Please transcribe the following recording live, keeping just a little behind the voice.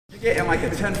getting like a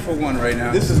 10 for 1 right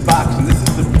now. This is boxing. This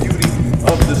is the beauty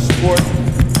of the sport.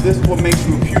 This is what makes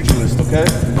you a pugilist, okay?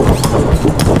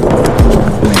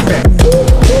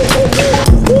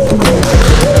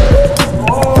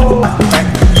 Oh,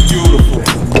 beautiful.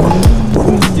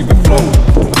 Keep it flowing.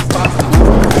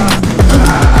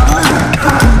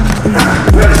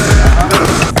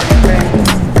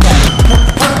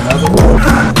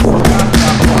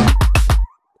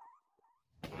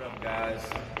 What up, guys?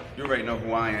 You already know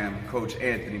who I am, Coach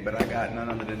Anthony, but I got none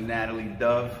other than Natalie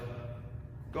Dove.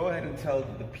 Go ahead and tell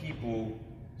the people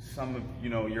some of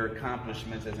your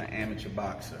accomplishments as an amateur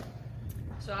boxer.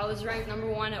 So I was ranked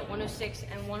 #1 at 106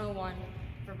 and 101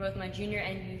 for both my junior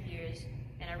and youth years,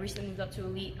 and I recently moved up to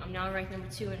elite. I'm now ranked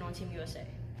 #2 and on Team USA.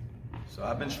 So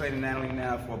I've been training Natalie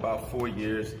now for about 4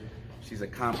 years. She's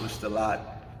accomplished a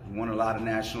lot, won a lot of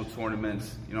national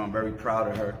tournaments. I'm very proud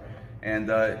of her. And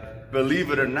believe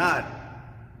it or not,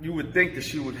 you would think that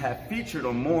she would have featured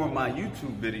on more of my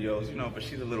YouTube videos, but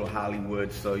she's a little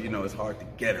Hollywood, so it's hard to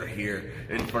get her here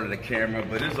in front of the camera,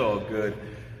 but it's all good.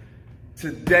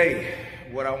 Today,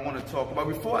 what I want to talk about,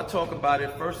 before I talk about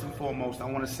it, first and foremost, I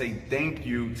want to say thank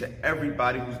you to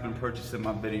everybody who's been purchasing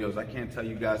my videos. I can't tell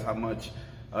you guys how much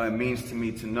it means to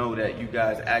me to know that you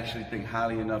guys actually think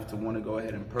highly enough to want to go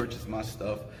ahead and purchase my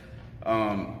stuff.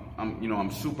 I'm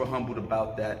super humbled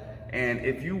about that. And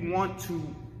if you want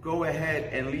to go ahead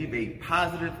and leave a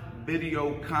positive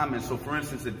video comment. So for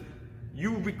instance, if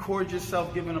you record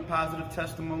yourself giving a positive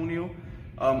testimonial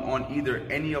on either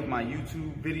any of my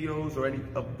YouTube videos or any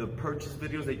of the purchase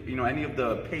videos, that, any of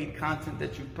the paid content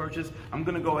that you purchased, I'm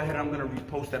gonna go ahead and I'm gonna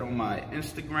repost that on my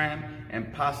Instagram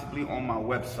and possibly on my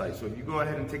website. So if you go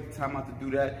ahead and take the time out to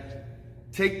do that,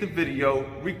 take the video,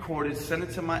 record it, send it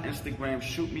to my Instagram,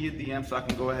 shoot me a DM so I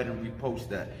can go ahead and repost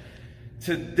that.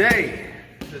 Today,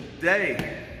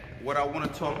 what I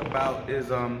want to talk about is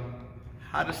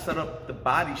how to set up the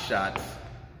body shots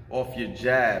off your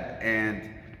jab. And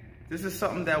this is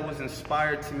something that was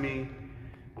inspired to me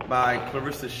by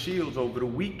Claressa Shields over the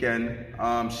weekend.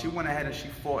 She went ahead and she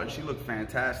fought and she looked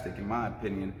fantastic in my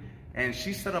opinion. And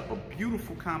she set up a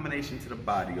beautiful combination to the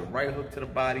body, a right hook to the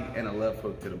body and a left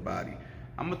hook to the body.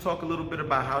 I'm going to talk a little bit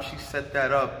about how she set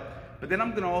that up. But then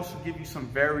I'm going to also give you some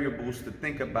variables to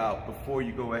think about before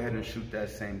you go ahead and shoot that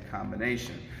same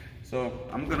combination. So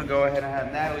I'm going to go ahead and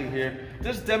have Natalie here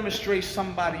just demonstrate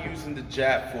somebody using the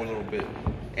jab for a little bit.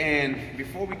 And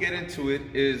before we get into it,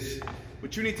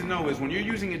 what you need to know is when you're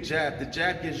using a jab, the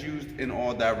jab gets used in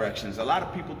all directions. A lot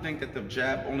of people think that the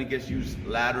jab only gets used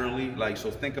laterally. So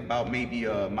think about maybe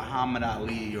Muhammad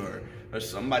Ali or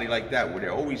somebody like that, where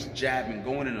they're always jabbing,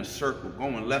 going in a circle,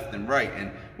 going left and right.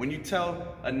 And when you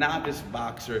tell a novice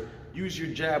boxer, use your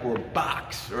jab or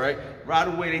box, right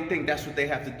away they think that's what they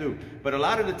have to do. But a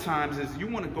lot of the times is you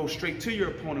want to go straight to your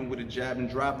opponent with a jab and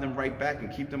drive them right back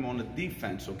and keep them on the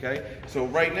defense, okay? So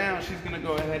right now she's going to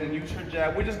go ahead and use her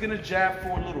jab. We're just going to jab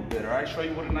for a little bit, all right? Show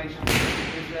you what a nice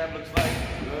jab looks like.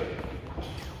 Good.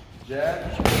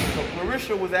 Jab. So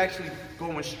Claressa was actually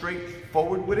going straight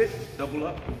forward with it. Double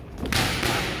up.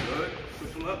 Good.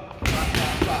 Triple up. Pop,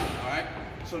 pop, pop. All right?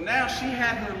 So now she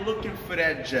had her looking for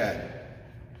that jab.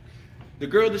 The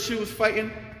girl that she was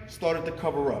fighting started to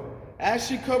cover up. As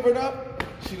she covered up,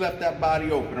 she left that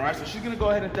body open, all right? So she's gonna go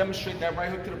ahead and demonstrate that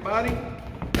right hook to the body.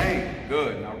 Bang,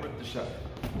 good, now rip the shot.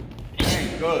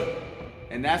 Bang, good.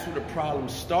 And that's where the problem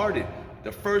started.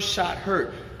 The first shot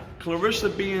hurt.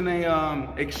 Claressa, being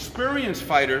a experienced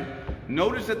fighter,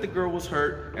 noticed that the girl was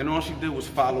hurt, and all she did was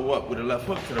follow up with a left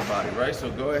hook to the body, right?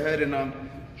 So go ahead and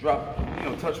drop,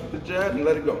 touch with the jab and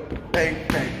let it go. Bang,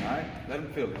 bang, all right? Let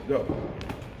him feel it, go.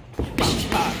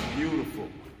 Pop, beautiful.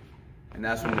 And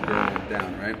that's when the girl went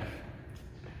down, right?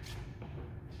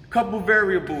 Couple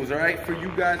variables, all right, for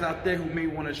you guys out there who may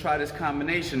want to try this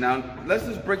combination. Now, let's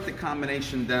just break the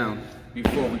combination down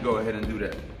before we go ahead and do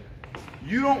that.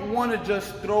 You don't want to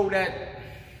just throw that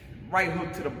right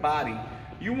hook to the body.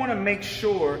 You want to make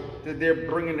sure that they're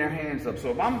bringing their hands up. So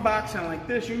if I'm boxing like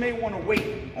this, you may want to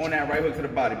wait on that right hook to the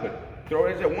body, but throw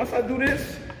it in. Once I do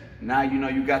this, now you know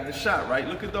you got the shot, right?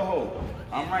 Look at the hold.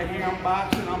 I'm right here, I'm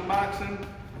boxing.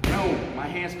 No, my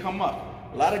hands come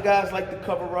up. A lot of guys like to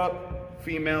cover up,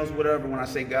 females, whatever. When I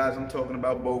say guys, I'm talking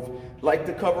about both. Like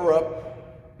to cover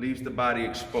up, leaves the body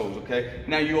exposed, okay?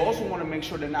 Now you also want to make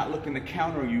sure they're not looking to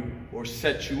counter you or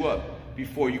set you up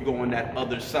before you go on that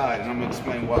other side, and I'm gonna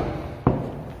explain why.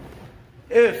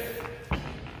 If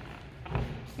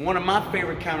one of my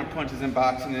favorite counter punches in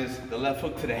boxing is the left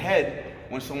hook to the head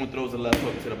when someone throws a left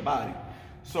hook to the body.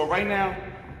 So right now,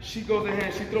 she goes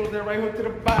ahead, she throws that right hook to the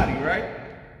body, right?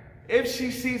 If she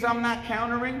sees I'm not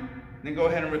countering, then go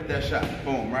ahead and rip that shot.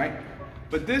 Boom, right?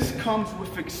 But this comes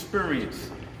with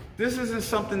experience. This isn't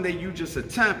something that you just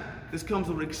attempt. This comes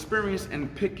with experience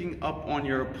and picking up on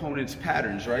your opponent's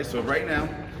patterns, right? So right now,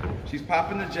 she's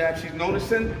popping the jab. She's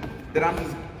noticing that I'm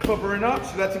just covering up.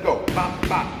 She lets it go. Pop,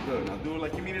 pop. Good. Now do it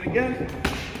like you mean it again.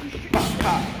 Pop,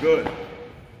 pop. Good.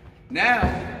 Now,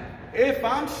 if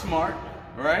I'm smart,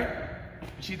 all right,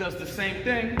 she does the same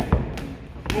thing.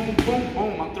 Boom, boom,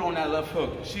 boom. I'm throwing that left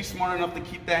hook. She's smart enough to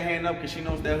keep that hand up because she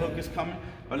knows that hook is coming.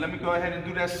 But let me go ahead and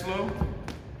do that slow.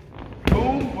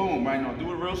 Boom, boom. Right now,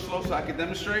 do it real slow so I can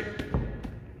demonstrate.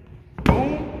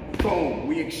 Boom, boom.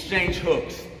 We exchange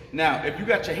hooks. Now, if you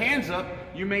got your hands up,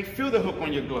 you may feel the hook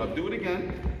on your glove. Do it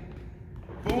again.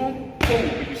 Boom, boom.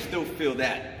 But you still feel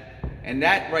that. And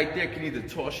that right there can either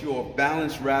toss you off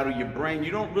balance, rattle your brain.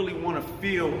 You don't really want to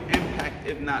feel impact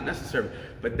if not necessary.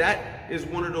 But that is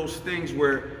one of those things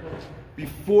where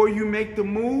before you make the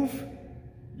move,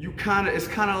 it's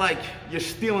kind of like you're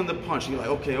stealing the punch. You're like,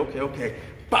 okay, okay, okay.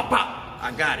 Pop, pop,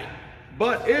 I got it.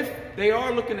 But if they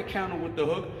are looking to counter with the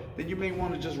hook, then you may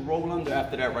want to just roll under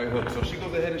after that right hook. So she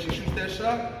goes ahead and she shoots that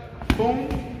shot, boom,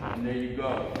 and there you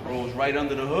go. Rolls right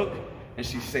under the hook, and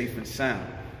she's safe and sound.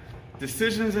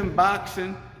 Decisions in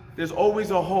boxing, there's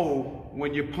always a hole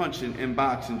when you're punching in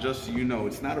boxing, just so you know.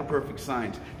 It's not a perfect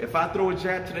science. If I throw a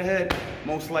jab to the head,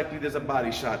 most likely there's a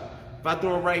body shot. If I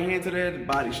throw a right hand to the head,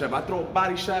 body shot. If I throw a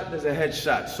body shot, there's a head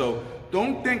shot. So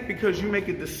don't think because you make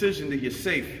a decision that you're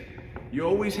safe. You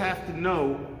always have to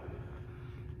know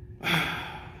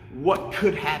what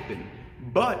could happen.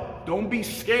 But don't be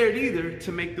scared either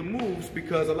to make the moves,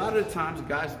 because a lot of the times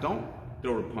guys don't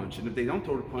throw the punch. And if they don't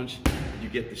throw the punch, you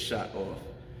get the shot off.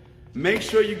 Make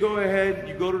sure you go ahead,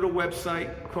 you go to the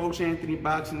website,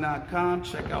 CoachAnthonyBoxing.com.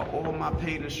 Check out all my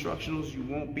paid instructionals. You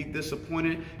won't be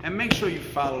disappointed. And make sure you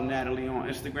follow Natalie on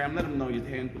Instagram. Let them know your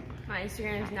handle. My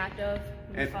Instagram is NatDove.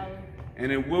 Follow.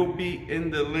 And it will be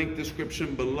in the link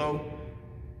description below.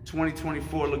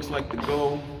 2024 looks like the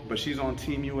goal, but she's on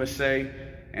Team USA,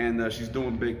 and she's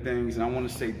doing big things. And I want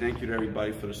to say thank you to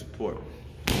everybody for the support.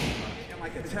 I'm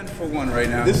like a 10-for-1 right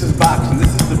now. This is boxing.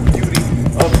 This is the beauty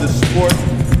of the sport.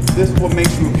 This is what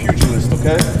makes you a pugilist,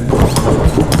 okay?